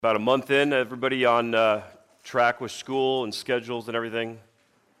About a month in, everybody on track with school and schedules and everything?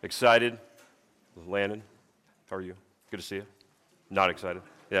 Excited? Landon, how are you? Good to see you. Not excited?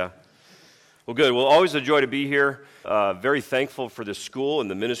 Yeah. Well, good. Well, always a joy to be here. Very thankful for the school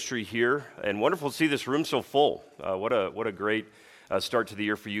and the ministry here, and wonderful to see this room so full. What a great start to the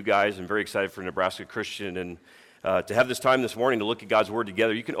year for you guys, and very excited for Nebraska Christian, and to have this time this morning to look at God's Word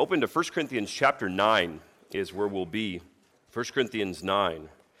together. You can open to 1 Corinthians chapter 9 is where we'll be. 1 Corinthians 9.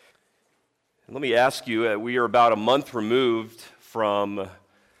 Let me ask you, we are about a month removed from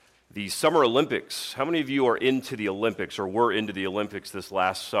the Summer Olympics. How many of you are into the Olympics or were into the Olympics this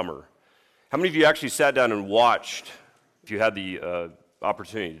last summer? How many of you actually sat down and watched, if you had the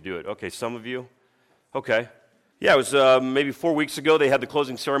opportunity to do it? Okay, some of you? Okay. Yeah, it was maybe 4 weeks ago. They had the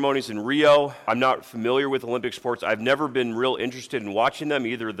closing ceremonies in Rio. I'm not familiar with Olympic sports. I've never been real interested in watching them,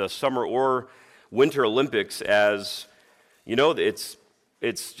 either the Summer or Winter Olympics, as, you know,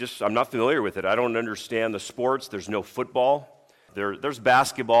 it's just, I'm not familiar with it. I don't understand the sports. There's no football. There's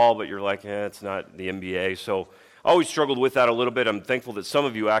basketball, but you're like, it's not the NBA. So I always struggled with that a little bit. I'm thankful that some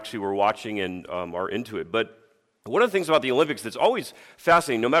of you actually were watching and are into it. But one of the things about the Olympics that's always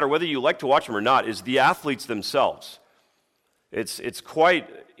fascinating, no matter whether you like to watch them or not, is the athletes themselves. It's quite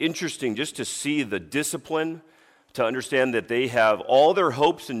interesting just to see the discipline, to understand that they have all their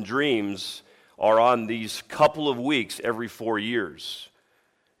hopes and dreams are on these couple of weeks every 4 years.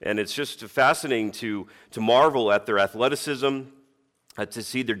 And it's just fascinating to marvel at their athleticism, to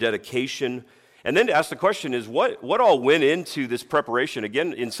see their dedication, and then to ask the question is, what all went into this preparation?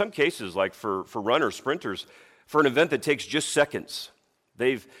 Again, in some cases, like for runners, sprinters, for an event that takes just seconds.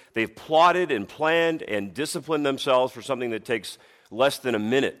 They've plotted and planned and disciplined themselves for something that takes less than a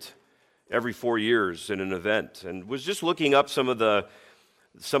minute every 4 years in an event. And was just looking up some of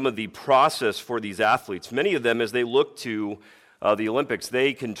the process for these athletes. Many of them, as they look to the Olympics,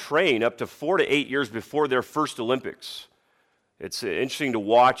 they can train up to 4 to 8 years before their first Olympics. It's interesting to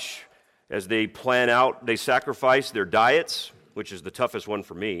watch as they plan out. They sacrifice their diets, which is the toughest one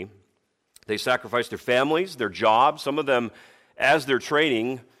for me. They sacrifice their families, their jobs. Some of them, as they're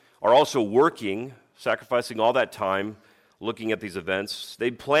training, are also working, sacrificing all that time looking at these events. They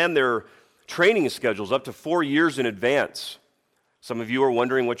plan their training schedules up to 4 years in advance. Some of you are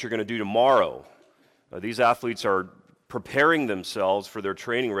wondering what you're going to do tomorrow. These athletes are preparing themselves for their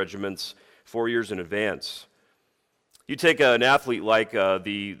training regimens 4 years in advance. You take an athlete like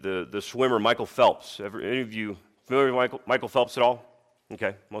the swimmer Michael Phelps. Any of you familiar with Michael Phelps at all?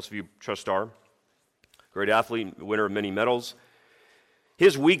 Okay, most of you trust are. Great athlete, winner of many medals.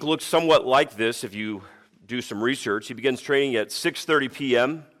 His week looks somewhat like this if you do some research. He begins training at 6:30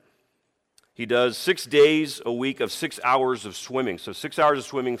 p.m. He does 6 days a week of 6 hours of swimming. So 6 hours of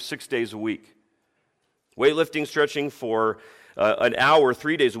swimming, 6 days a week. Weightlifting, stretching for an hour,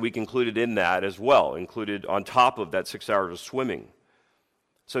 3 days a week included in that as well, included on top of that 6 hours of swimming.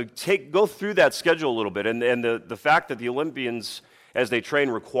 So go through that schedule a little bit, and the fact that the Olympians, as they train,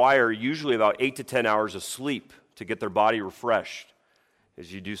 require usually about 8 to 10 hours of sleep to get their body refreshed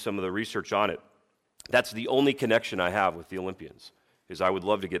as you do some of the research on it. That's the only connection I have with the Olympians, is I would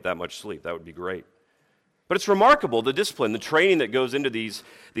love to get that much sleep. That would be great. But it's remarkable, the discipline, the training that goes into these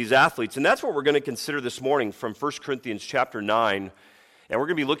athletes. And that's what we're going to consider this morning from 1 Corinthians chapter 9. And we're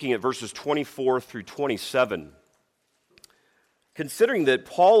going to be looking at verses 24 through 27. Considering that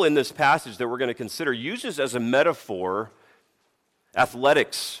Paul, in this passage that we're going to consider, uses as a metaphor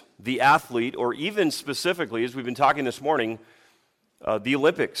athletics, the athlete, or even specifically, as we've been talking this morning, the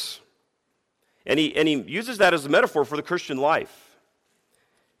Olympics. And he uses that as a metaphor for the Christian life.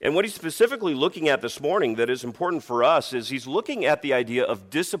 And what he's specifically looking at this morning that is important for us is he's looking at the idea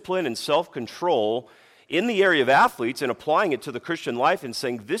of discipline and self-control in the area of athletes and applying it to the Christian life and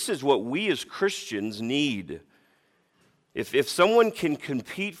saying this is what we as Christians need. If someone can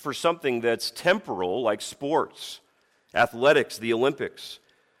compete for something that's temporal, like sports, athletics, the Olympics,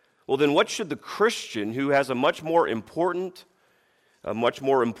 well then what should the Christian who has a much more important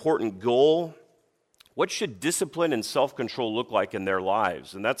goal, what should discipline and self-control look like in their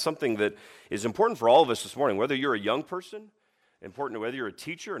lives? And that's something that is important for all of us this morning, whether you're a young person, important whether you're a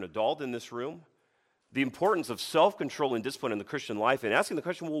teacher, an adult in this room, the importance of self-control and discipline in the Christian life, and asking the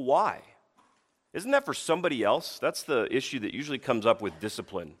question, well, why? Isn't that for somebody else? That's the issue that usually comes up with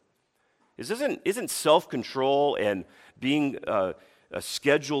discipline. Isn't self-control and being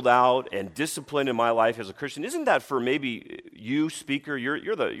scheduled out and disciplined in my life as a Christian, isn't that for maybe you, speaker,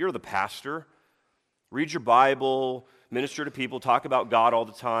 you're the pastor? Read your Bible, minister to people, talk about God all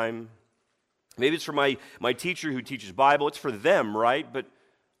the time. Maybe it's for my teacher who teaches Bible. It's for them, right? But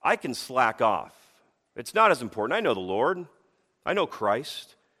I can slack off. It's not as important. I know the Lord. I know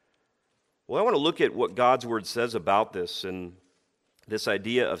Christ. Well, I want to look at what God's Word says about this and this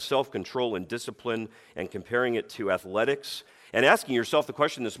idea of self-control and discipline and comparing it to athletics. And asking yourself the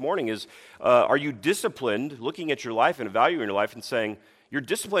question this morning is, are you disciplined, looking at your life and evaluating your life and saying, you're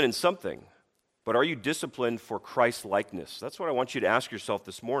disciplined in something, but are you disciplined for Christ's likeness? That's what I want you to ask yourself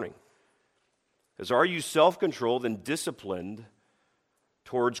this morning. Are you self-controlled and disciplined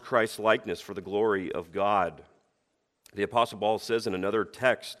towards Christ's likeness for the glory of God? The Apostle Paul says in another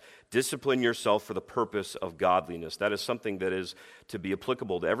text, discipline yourself for the purpose of godliness. That is something that is to be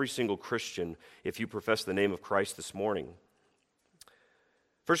applicable to every single Christian if you profess the name of Christ this morning.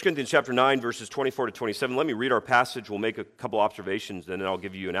 1 Corinthians chapter 9, verses 24 to 27. Let me read our passage. We'll make a couple observations, and then I'll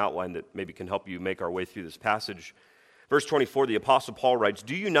give you an outline that maybe can help you make our way through this passage. Verse 24, the Apostle Paul writes,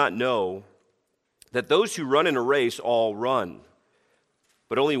 do you not know that those who run in a race all run,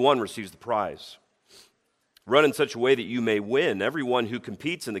 but only one receives the prize? Run in such a way that you may win. Everyone who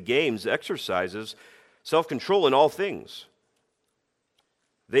competes in the games exercises self-control in all things.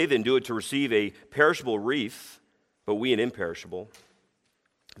 They then do it to receive a perishable wreath, but we an imperishable.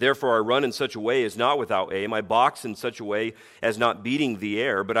 Therefore I run in such a way as not without aim. I box in such a way as not beating the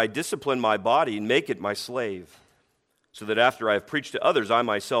air, but I discipline my body and make it my slave, so that after I have preached to others, I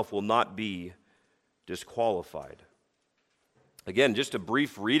myself will not be disqualified. Again, just a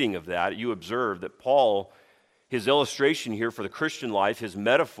brief reading of that, you observe that Paul, his illustration here for the Christian life, his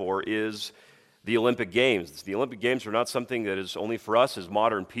metaphor is the Olympic Games. The Olympic Games are not something that is only for us as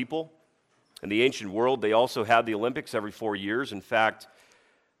modern people. In the ancient world, they also had the Olympics every 4 years. In fact,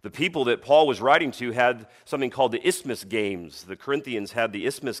 the people that Paul was writing to had something called the Isthmus Games. The Corinthians had the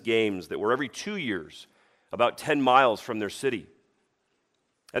Isthmus Games that were every 2 years, about 10 miles from their city.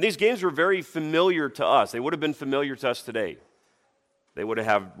 And these games were very familiar to us. They would have been familiar to us today. They would have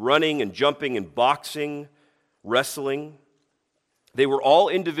had running and jumping and boxing, wrestling. They were all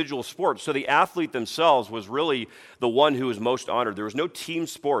individual sports, so the athlete themselves was really the one who was most honored. There was no team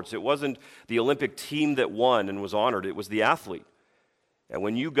sports. It wasn't the Olympic team that won and was honored. It was the athlete. And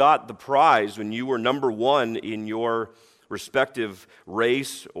when you got the prize, when you were number one in your respective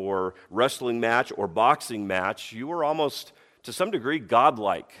race or wrestling match or boxing match, you were almost, to some degree,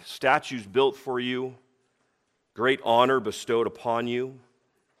 godlike. Statues built for you, great honor bestowed upon you.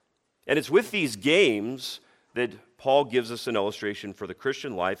 And it's with these games that Paul gives us an illustration for the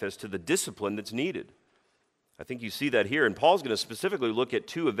Christian life as to the discipline that's needed. I think you see that here. And Paul's going to specifically look at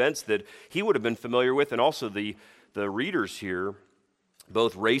two events that he would have been familiar with, and also the readers here,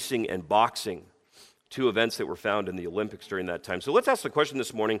 both racing and boxing, two events that were found in the Olympics during that time. So let's ask the question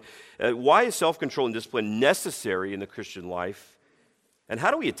this morning, why is self-control and discipline necessary in the Christian life, and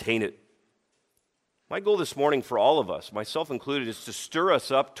how do we attain it? My goal this morning for all of us, myself included, is to stir us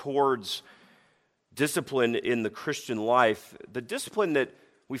up towards discipline in the Christian life, the discipline that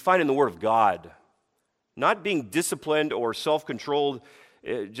we find in the Word of God. Not being disciplined or self-controlled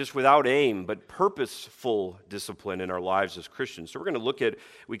just without aim, but purposeful discipline in our lives as Christians. So we're going to look at,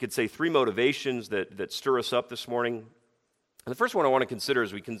 we could say, three motivations that stir us up this morning. And the first one I want to consider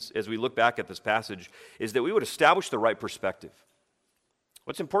as we look back at this passage is that we would establish the right perspective.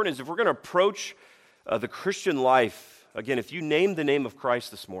 What's important is if we're going to approach the Christian life, again, if you name the name of Christ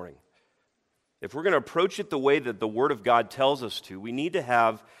this morning, if we're going to approach it the way that the Word of God tells us to, we need to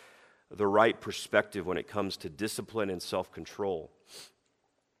have the right perspective when it comes to discipline and self-control.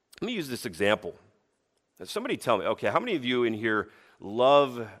 Let me use this example. Somebody tell me, okay, how many of you in here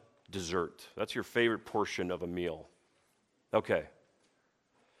love dessert? That's your favorite portion of a meal. Okay.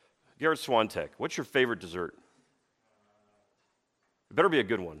 Garrett Swantek, what's your favorite dessert? It better be a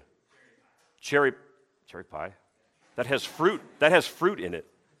good one. Cherry pie? That has fruit in it.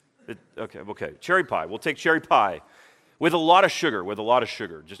 Okay. Cherry pie. We'll take cherry pie with a lot of sugar.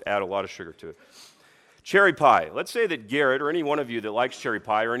 Just add a lot of sugar to it. Cherry pie. Let's say that Garrett or any one of you that likes cherry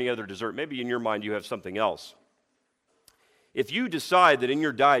pie or any other dessert, maybe in your mind you have something else. If you decide that in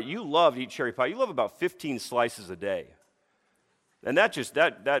your diet you love to eat cherry pie, you love about 15 slices a day. And that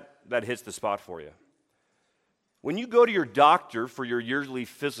hits the spot for you. When you go to your doctor for your yearly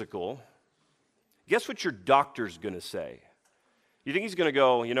physical, guess what your doctor's going to say? You think he's going to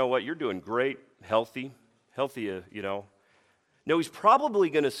go, you know what, you're doing great, healthy, No, he's probably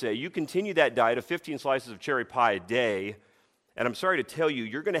going to say, you continue that diet of 15 slices of cherry pie a day, and I'm sorry to tell you,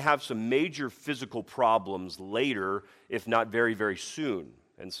 you're going to have some major physical problems later, if not very, very soon.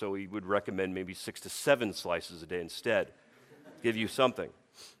 And so he would recommend maybe 6 to 7 slices a day instead. Give you something.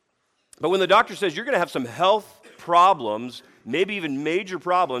 But when the doctor says you're going to have some health problems, maybe even major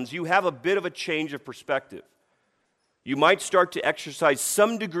problems, you have a bit of a change of perspective. You might start to exercise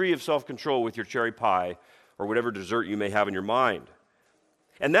some degree of self-control with your cherry pie or whatever dessert you may have in your mind.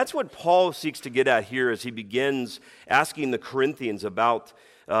 And that's what Paul seeks to get at here as he begins asking the Corinthians about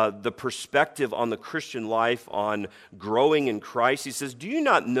the perspective on the Christian life, on growing in Christ. He says, "Do you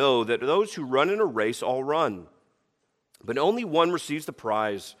not know that those who run in a race all run, but only one receives the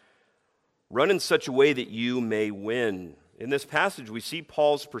prize? Run in such a way that you may win." In this passage, we see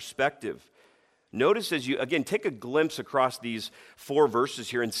Paul's perspective. Notice as you, again, take a glimpse across these 4 verses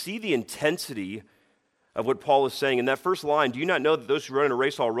here and see the intensity of what Paul is saying. In that first line, "Do you not know that those who run in a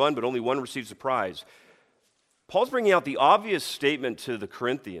race all run, but only one receives the prize?" Paul's bringing out the obvious statement to the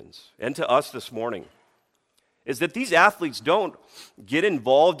Corinthians and to us this morning, is that these athletes don't get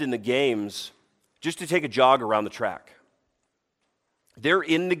involved in the games just to take a jog around the track. They're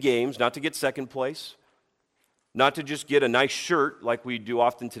in the games not to get second place, not to just get a nice shirt like we do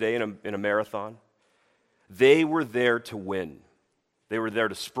often today in a marathon. They were there to win. They were there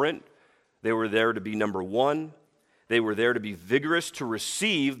to sprint. They were there to be number one. They were there to be vigorous, to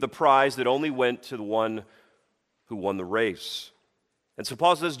receive the prize that only went to the one who won the race. And so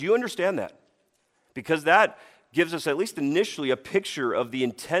Paul says, do you understand that? Because that gives us, at least initially, a picture of the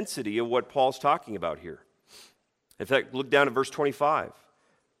intensity of what Paul's talking about here. In fact, look down at verse 25.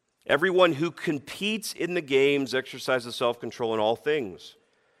 "Everyone who competes in the games exercises self-control in all things."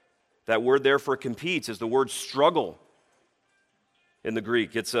 That word there for competes is the word struggle in the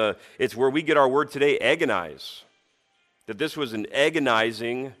Greek. It's where we get our word today, agonize. That this was an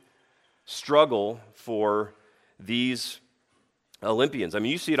agonizing struggle for these Olympians. I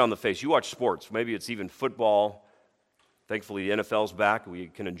mean, you see it on the face. You watch sports. Maybe it's even football. Thankfully, the NFL's back. We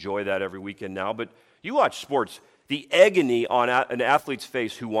can enjoy that every weekend now. But you watch sports. The agony on an athlete's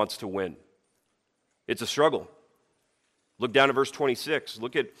face who wants to win. It's a struggle. Look down at verse 26.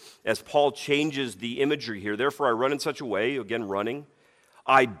 Look at, as Paul changes the imagery here. "Therefore I run in such a way," again running,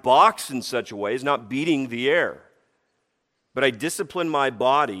 "I box in such a way," is not beating the air, "but I discipline my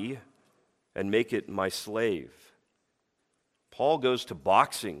body and make it my slave." Paul goes to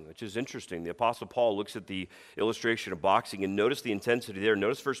boxing, which is interesting. The Apostle Paul looks at the illustration of boxing, and notice the intensity there.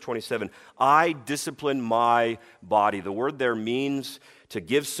 Notice verse 27, "I discipline my body." The word there means to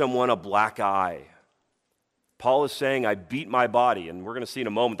give someone a black eye. Paul is saying, I beat my body, and we're going to see in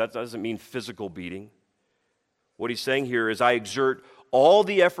a moment that doesn't mean physical beating. What he's saying here is, I exert all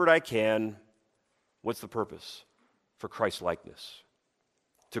the effort I can. What's the purpose? For Christ's likeness,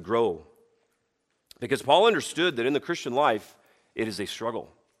 to grow. Because Paul understood that in the Christian life, it is a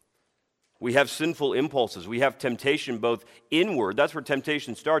struggle. We have sinful impulses. We have temptation both inward, that's where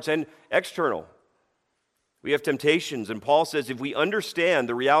temptation starts, and external. We have temptations, and Paul says if we understand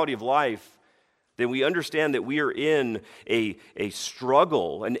the reality of life, then we understand that we are in a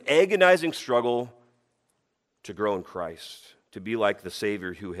struggle, an agonizing struggle to grow in Christ, to be like the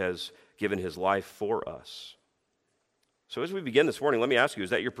Savior who has given his life for us. So as we begin this morning, let me ask you, is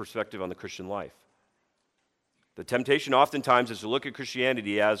that your perspective on the Christian life? The temptation oftentimes is to look at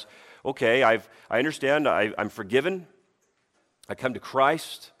Christianity as, okay, I understand, I'm forgiven, I come to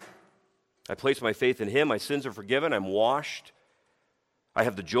Christ, I place my faith in him, my sins are forgiven, I'm washed, I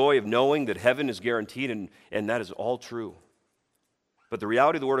have the joy of knowing that heaven is guaranteed, and that is all true. But the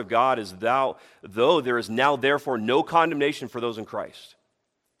reality of the Word of God is though there is now therefore no condemnation for those in Christ.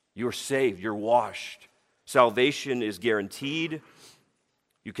 You are saved, you're washed. Salvation is guaranteed.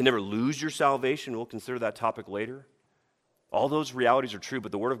 You can never lose your salvation. We'll consider that topic later. All those realities are true,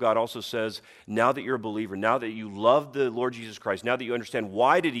 but the Word of God also says, now that you're a believer, now that you love the Lord Jesus Christ, now that you understand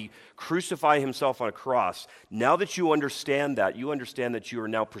why did he crucify himself on a cross, now that you understand that you are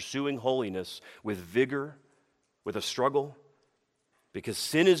now pursuing holiness with vigor, with a struggle, because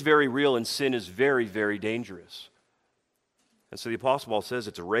sin is very real and sin is very, very dangerous. And so the Apostle Paul says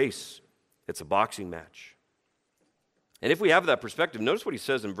it's a race, it's a boxing match. And if we have that perspective, notice what he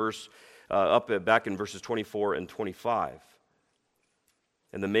says in back in verses 24 and 25.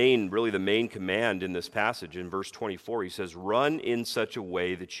 And the main command in this passage, in verse 24, he says, "Run in such a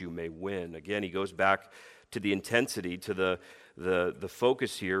way that you may win." Again, he goes back to the intensity, to the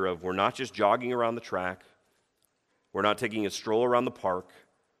focus here of we're not just jogging around the track, we're not taking a stroll around the park,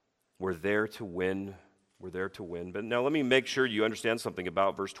 we're there to win. We're there to win. But now let me make sure you understand something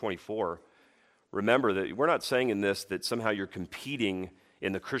about verse 24. Remember that we're not saying in this that somehow you're competing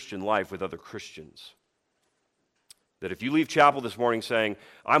in the Christian life with other Christians. That if you leave chapel this morning saying,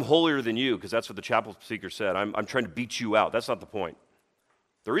 I'm holier than you, because that's what the chapel speaker said, I'm trying to beat you out, that's not the point.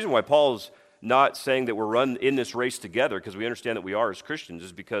 The reason why Paul's not saying that we're run in this race together, because we understand that we are as Christians,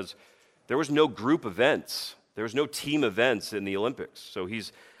 is because there was no group events. There was no team events in the Olympics. So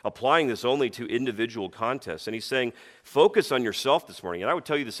he's applying this only to individual contests. And he's saying, focus on yourself this morning. And I would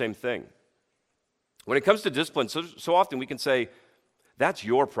tell you the same thing. When it comes to discipline, so often we can say, That's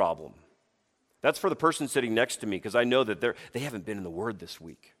your problem. That's for the person sitting next to me, because I know that they haven't been in the Word this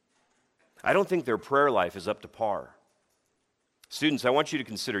week. I don't think their prayer life is up to par. Students, I want you to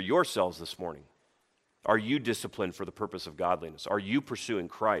consider yourselves this morning. Are you disciplined for the purpose of godliness? Are you pursuing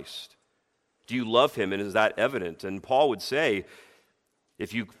Christ? Do you love him, and is that evident? And Paul would say,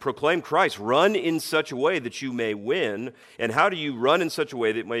 if you proclaim Christ, run in such a way that you may win. And how do you run in such a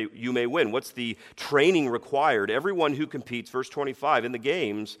way that you may win? What's the training required? Everyone who competes, verse 25, in the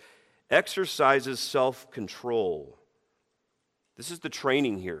games exercises self-control. This is the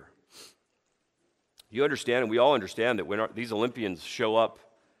training here. You understand, and we all understand, that when these Olympians show up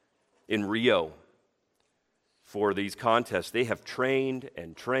in Rio for these contests, they have trained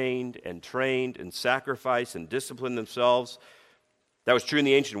and trained and trained and sacrificed and disciplined themselves. That was true in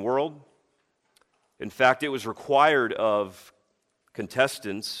the ancient world. In fact, it was required of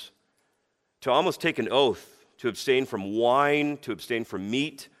contestants to almost take an oath to abstain from wine, to abstain from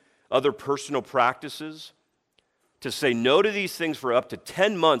meat, other personal practices, to say no to these things for up to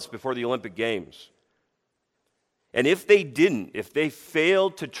 10 months before the Olympic Games. And if they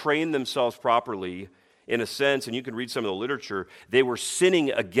failed to train themselves properly, in a sense, and you can read some of the literature, they were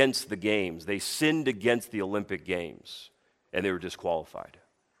sinning against the games. They sinned against the Olympic Games, and they were disqualified.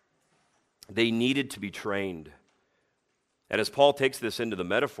 They needed to be trained. And as Paul takes this into the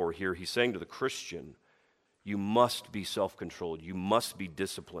metaphor here, he's saying to the Christian, you must be self-controlled. You must be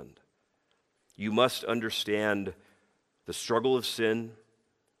disciplined. You must understand the struggle of sin.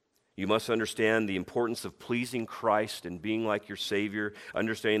 You must understand the importance of pleasing Christ and being like your Savior,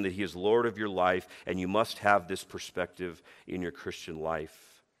 understanding that he is Lord of your life, and you must have this perspective in your Christian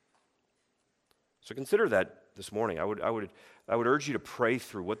life. So consider that this morning. I would urge you to pray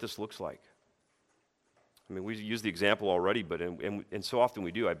through what this looks like. I mean, we use the example already, but and so often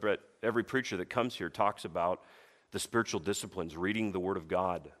we do. I bet every preacher that comes here talks about the spiritual disciplines, reading the Word of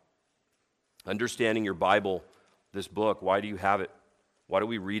God, understanding your Bible, this book. Why do you have it? Why do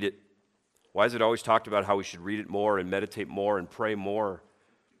we read it? Why is it always talked about how we should read it more and meditate more and pray more?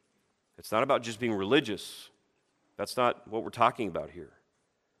 It's not about just being religious. That's not what we're talking about here.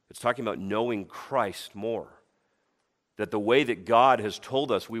 It's talking about knowing Christ more. That the way that God has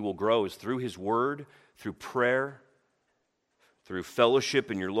told us we will grow is through his word, through prayer, through fellowship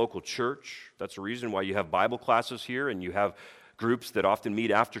in your local church. That's the reason why you have Bible classes here and you have groups that often meet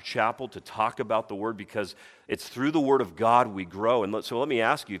after chapel to talk about the Word, because it's through the Word of God we grow. And so let me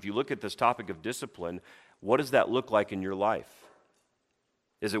ask you, if you look at this topic of discipline, what does that look like in your life?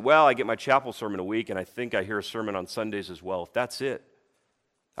 Is it, well, I get my chapel sermon a week and I think I hear a sermon on Sundays as well? If that's it,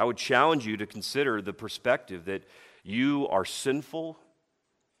 I would challenge you to consider the perspective that you are sinful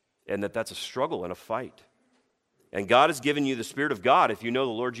and that that's a struggle and a fight. And God has given you the Spirit of God if you know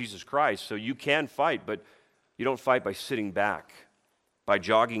the Lord Jesus Christ, so you can fight, but you don't fight by sitting back, by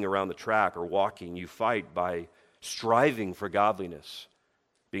jogging around the track or walking. You fight by striving for godliness,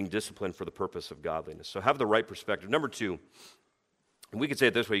 being disciplined for the purpose of godliness. So have the right perspective. Number two, and we could say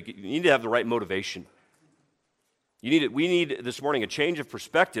it this way, you need to have the right motivation. We need this morning a change of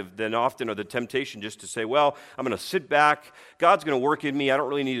perspective than often or the temptation just to say, well, I'm going to sit back. God's going to work in me. I don't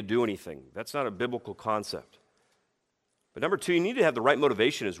really need to do anything. That's not a biblical concept. But number two, you need to have the right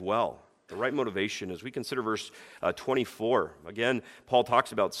motivation as well. The right motivation, as we consider verse 24. Again, Paul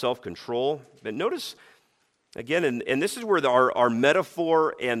talks about self-control. But notice, again, and this is where our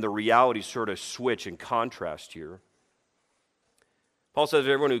metaphor and the reality sort of switch and contrast here. Paul says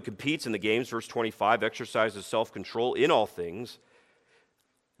everyone who competes in the games, verse 25, exercises self-control in all things.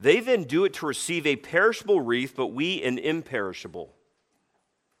 They then do it to receive a perishable wreath, but we an imperishable.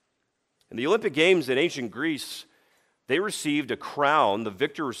 In the Olympic Games in ancient Greece, they received a crown. The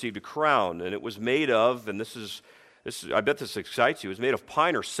victor received a crown, and it was made of, and this is I bet this excites you, it was made of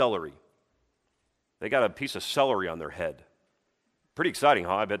pine or celery. They got a piece of celery on their head. Pretty exciting,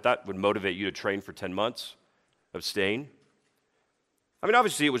 huh? I bet that would motivate you to train for 10 months, abstain. I mean,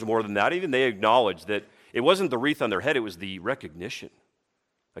 obviously it was more than that. Even they acknowledged that it wasn't the wreath on their head, it was the recognition.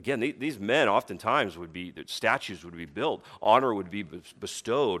 Again, these men oftentimes statues would be built, honor would be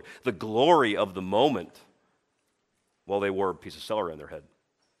bestowed, the glory of the moment. Well, they wore a piece of celery on their head.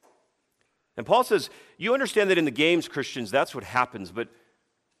 And Paul says, you understand that in the games, Christians, that's what happens, but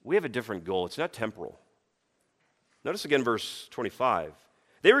we have a different goal. It's not temporal. Notice again verse 25.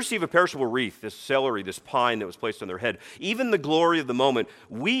 They receive a perishable wreath, this celery, this pine that was placed on their head. Even the glory of the moment,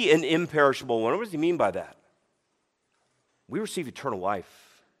 we an imperishable one. What does he mean by that? We receive eternal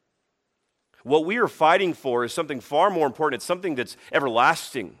life. What we are fighting for is something far more important. It's something that's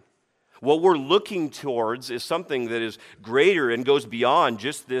everlasting. What we're looking towards is something that is greater and goes beyond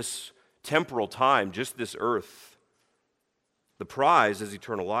just this temporal time, just this earth. The prize is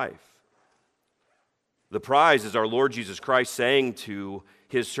eternal life. The prize is our Lord Jesus Christ saying to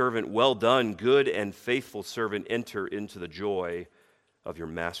his servant, "Well done, good and faithful servant, enter into the joy of your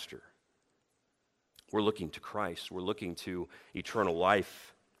master." We're looking to Christ. We're looking to eternal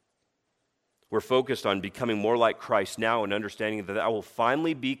life. We're focused on becoming more like Christ now and understanding that that will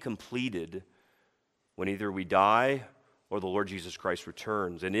finally be completed when either we die or the Lord Jesus Christ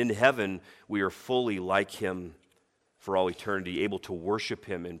returns. And in heaven, we are fully like him for all eternity, able to worship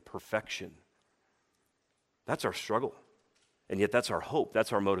him in perfection. That's our struggle. And yet that's our hope.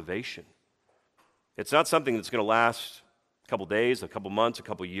 That's our motivation. It's not something that's going to last a couple days, a couple months, a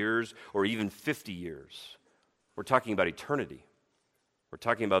couple years, or even 50 years. We're talking about eternity. We're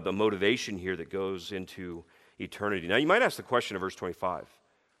talking about the motivation here that goes into eternity. Now, you might ask the question of verse 25.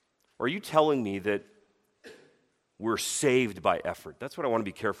 Are you telling me that we're saved by effort? That's what I want to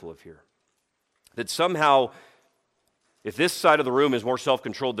be careful of here. That somehow, if this side of the room is more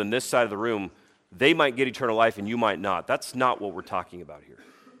self-controlled than this side of the room, they might get eternal life and you might not. That's not what we're talking about here.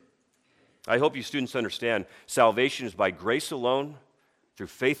 I hope you students understand salvation is by grace alone, through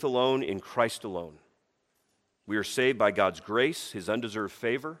faith alone, in Christ alone. We are saved by God's grace, his undeserved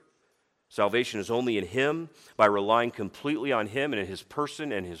favor. Salvation is only in him, by relying completely on him and in his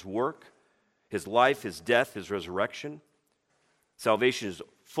person and his work, his life, his death, his resurrection. Salvation is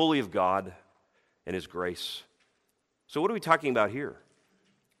fully of God and his grace. So what are we talking about here?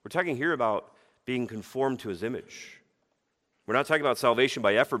 We're talking here about being conformed to his image. We're not talking about salvation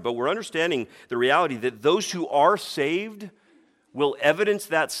by effort, but we're understanding the reality that those who are saved will evidence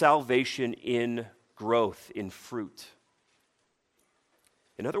that salvation in growth, in fruit.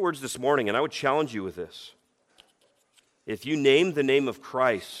 In other words, this morning, and I would challenge you with this, if you name the name of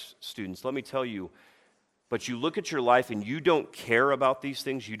Christ, students, let me tell you, but you look at your life and you don't care about these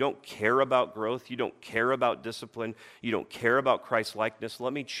things, you don't care about growth, you don't care about discipline, you don't care about Christ-likeness,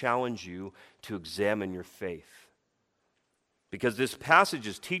 let me challenge you to examine your faith. Because this passage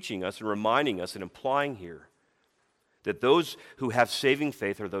is teaching us and reminding us and implying here that those who have saving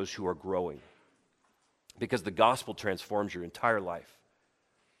faith are those who are growing. Because the gospel transforms your entire life.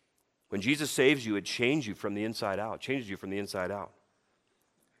 When Jesus saves you, it changes you from the inside out,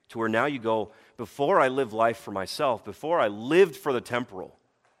 to where now you go, before I live life for myself, before I lived for the temporal,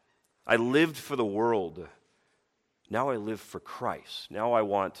 I lived for the world, now I live for Christ. Now I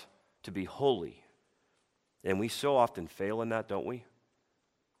want to be holy. And we so often fail in that, don't we?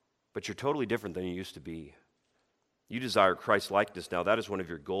 But you're totally different than you used to be. You desire Christ-likeness now. That is one of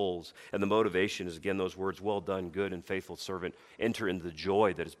your goals. And the motivation is, again, those words, "Well done, good and faithful servant. Enter into the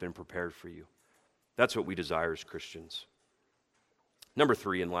joy that has been prepared for you." That's what we desire as Christians. Number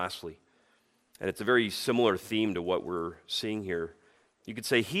 3, and lastly, and it's a very similar theme to what we're seeing here, you could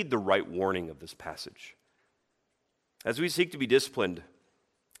say, heed the right warning of this passage. As we seek to be disciplined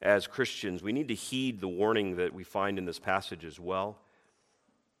as Christians, we need to heed the warning that we find in this passage as well.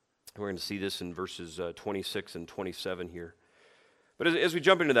 We're going to see this in verses 26 and 27 here. But as we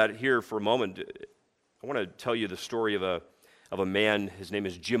jump into that here for a moment, I want to tell you the story of a man. His name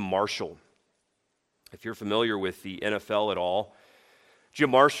is Jim Marshall. If you're familiar with the NFL at all, Jim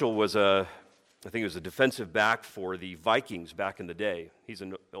Marshall was I think he was a defensive back for the Vikings back in the day. He's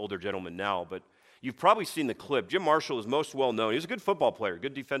an older gentleman now, but you've probably seen the clip. Jim Marshall is most well known. He's a good football player,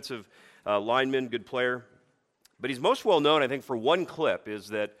 good defensive lineman, good player. But he's most well known, I think, for one clip, is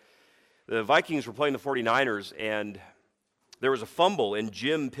that the Vikings were playing the 49ers, and there was a fumble, and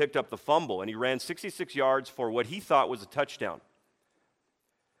Jim picked up the fumble, and he ran 66 yards for what he thought was a touchdown.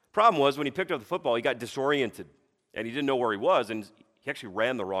 Problem was, when he picked up the football, he got disoriented, and he didn't know where he was, and he actually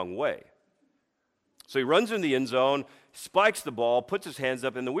ran the wrong way. So he runs in the end zone, spikes the ball, puts his hands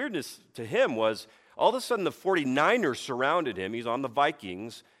up, and the weirdness to him was, all of a sudden the 49ers surrounded him. He's on the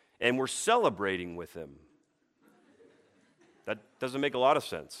Vikings, and we're celebrating with him. That doesn't make a lot of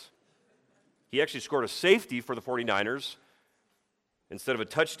sense. He actually scored a safety for the 49ers instead of a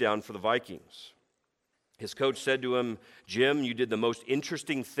touchdown for the Vikings. His coach said to him, "Jim, you did the most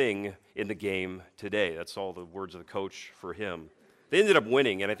interesting thing in the game today." That's all the words of the coach for him. They ended up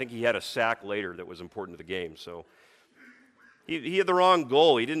winning, and I think he had a sack later that was important to the game. So he had the wrong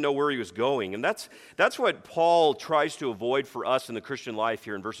goal. He didn't know where he was going. And that's what Paul tries to avoid for us in the Christian life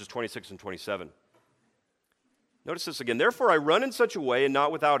here in verses 26 and 27. Notice this again. "Therefore I run in such a way and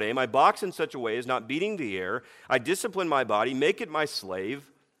not without aim. I box in such a way as not beating the air. I discipline my body, make it my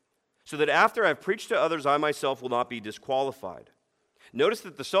slave, so that after I have preached to others, I myself will not be disqualified." Notice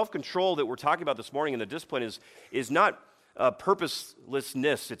that the self-control that we're talking about this morning in the discipline is not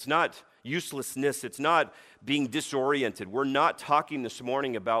purposelessness. It's not uselessness. It's not being disoriented. We're not talking this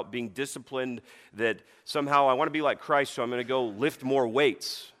morning about being disciplined that somehow I want to be like Christ, so I'm going to go lift more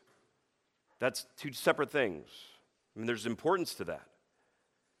weights. That's two separate things. I mean, there's importance to that.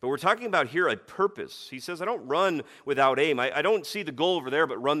 But we're talking about here a purpose. He says, I don't run without aim. I don't see the goal over there,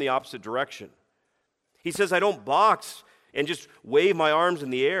 but run the opposite direction. He says, I don't box and just wave my arms in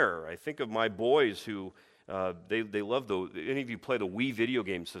the air. I think of my boys who, they love any of you play the Wii video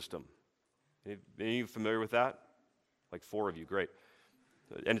game system? Any of you familiar with that? Like 4 of you, great.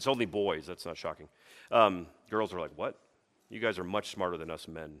 And it's only boys, that's not shocking. Girls are like, what? You guys are much smarter than us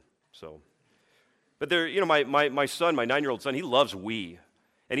men, so. But they're, my son, my 9-year-old son, he loves Wii.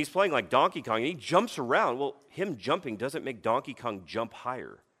 And he's playing like Donkey Kong, and he jumps around. Well, him jumping doesn't make Donkey Kong jump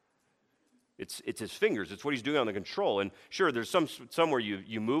higher. It's his fingers. It's what he's doing on the control. And sure, there's somewhere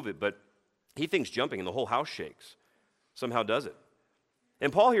you move it, but he thinks jumping, and the whole house shakes. Somehow does it.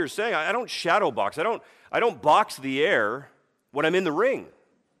 And Paul here is saying, I don't shadow box. I don't box the air when I'm in the ring.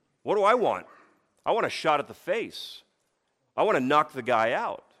 What do I want? I want a shot at the face. I want to knock the guy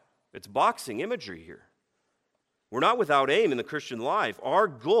out. It's boxing imagery here. We're not without aim in the Christian life. Our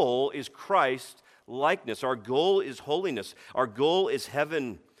goal is Christ likeness. Our goal is holiness. Our goal is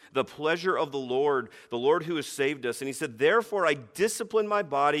heaven, the pleasure of the Lord who has saved us. And he said, therefore I discipline my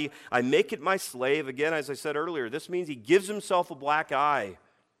body, I make it my slave. Again, as I said earlier, this means he gives himself a black eye.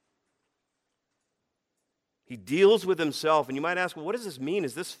 He deals with himself. And you might ask, well, what does this mean?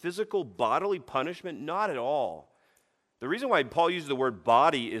 Is this physical bodily punishment? Not at all. The reason why Paul uses the word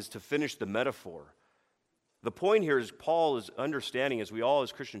body is to finish the metaphor. The point here is Paul is understanding, as we all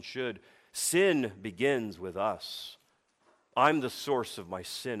as Christians should, sin begins with us. I'm the source of my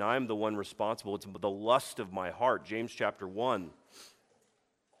sin. I'm the one responsible. It's the lust of my heart, James chapter 1.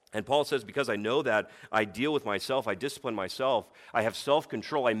 And Paul says, because I know that, I deal with myself, I discipline myself, I have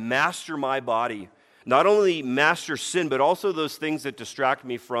self-control, I master my body. Not only master sin, but also those things that distract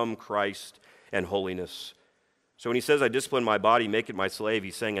me from Christ and holiness. So when he says, I discipline my body, make it my slave,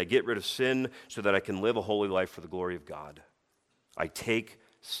 he's saying, I get rid of sin so that I can live a holy life for the glory of God. I take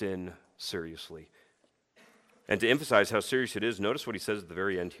sin seriously. And to emphasize how serious it is, notice what he says at the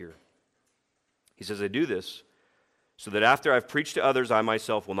very end here. He says, I do this so that after I've preached to others, I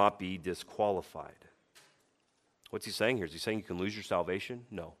myself will not be disqualified. What's he saying here? Is he saying you can lose your salvation?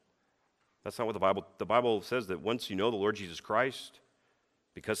 No. That's not what the Bible says, that once you know the Lord Jesus Christ,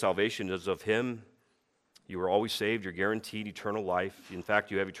 because salvation is of him, you are always saved. You're guaranteed eternal life. In fact,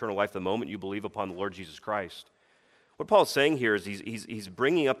 you have eternal life the moment you believe upon the Lord Jesus Christ. What Paul's saying here is he's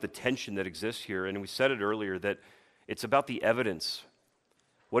bringing up the tension that exists here, and we said it earlier, that it's about the evidence.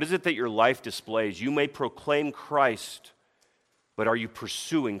 What is it that your life displays? You may proclaim Christ, but are you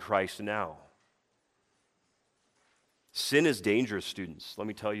pursuing Christ now? Sin is dangerous, students. Let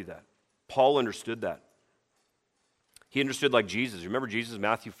me tell you that. Paul understood that. He understood like Jesus. Remember Jesus,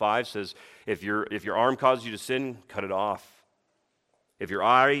 Matthew 5 says, if your arm causes you to sin, cut it off. If your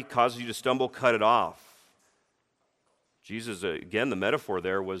eye causes you to stumble, cut it off. Jesus, again, the metaphor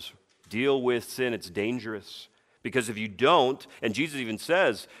there was deal with sin. It's dangerous. Because if you don't, and Jesus even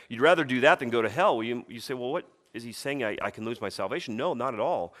says, you'd rather do that than go to hell. Well, you say, well, what is he saying? I can lose my salvation? No, not at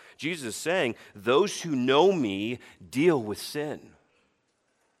all. Jesus is saying, those who know me deal with sin.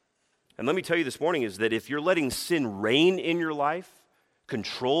 And let me tell you this morning is that if you're letting sin reign in your life,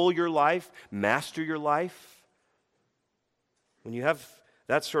 control your life, master your life, when you have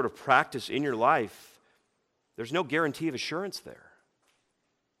that sort of practice in your life, there's no guarantee of assurance there.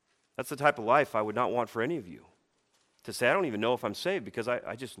 That's the type of life I would not want for any of you. To say, I don't even know if I'm saved because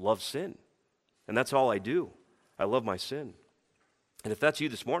I just love sin. And that's all I do. I love my sin. And if that's you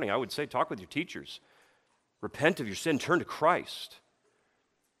this morning, I would say talk with your teachers. Repent of your sin, turn to Christ.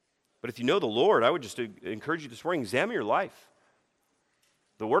 But if you know the Lord, I would just encourage you this morning, examine your life.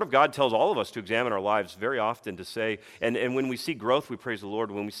 The Word of God tells all of us to examine our lives very often, to say, and when we see growth, we praise the Lord.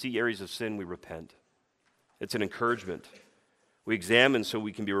 When we see areas of sin, we repent. It's an encouragement. We examine so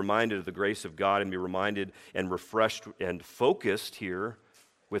we can be reminded of the grace of God and be reminded and refreshed and focused here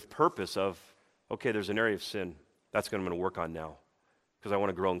with purpose of, okay, there's an area of sin. That's what I'm going to work on now because I want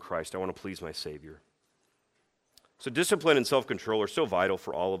to grow in Christ. I want to please my Savior. So discipline and self-control are so vital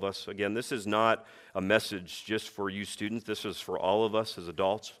for all of us. Again, this is not a message just for you students. This is for all of us as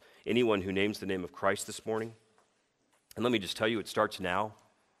adults, anyone who names the name of Christ this morning. And let me just tell you, it starts now.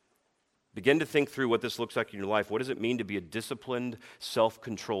 Begin to think through what this looks like in your life. What does it mean to be a disciplined,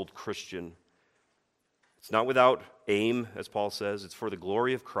 self-controlled Christian? It's not without aim, as Paul says. It's for the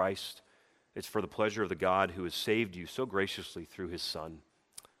glory of Christ. It's for the pleasure of the God who has saved you so graciously through his Son.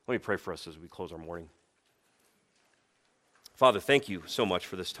 Let me pray for us as we close our morning. Father, thank you so much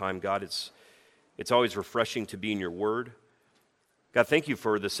for this time, God. It's always refreshing to be in your word. God, thank you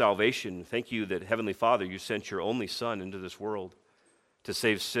for the salvation. Thank you that, Heavenly Father, you sent your only Son into this world to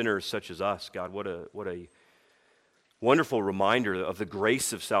save sinners such as us. God, what a wonderful reminder of the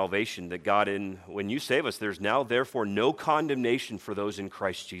grace of salvation that God, when you save us, there's now therefore no condemnation for those in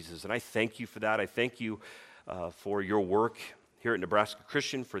Christ Jesus. And I thank you for that. I thank you for your work here at Nebraska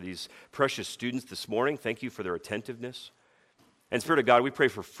Christian, for these precious students this morning. Thank you for their attentiveness. And Spirit of God, we pray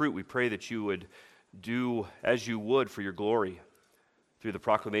for fruit. We pray that you would do as you would for your glory through the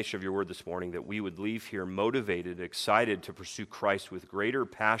proclamation of your word this morning, that we would leave here motivated, excited to pursue Christ with greater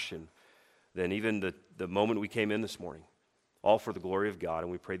passion than even the moment we came in this morning. All for the glory of God,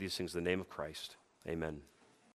 and we pray these things in the name of Christ. Amen.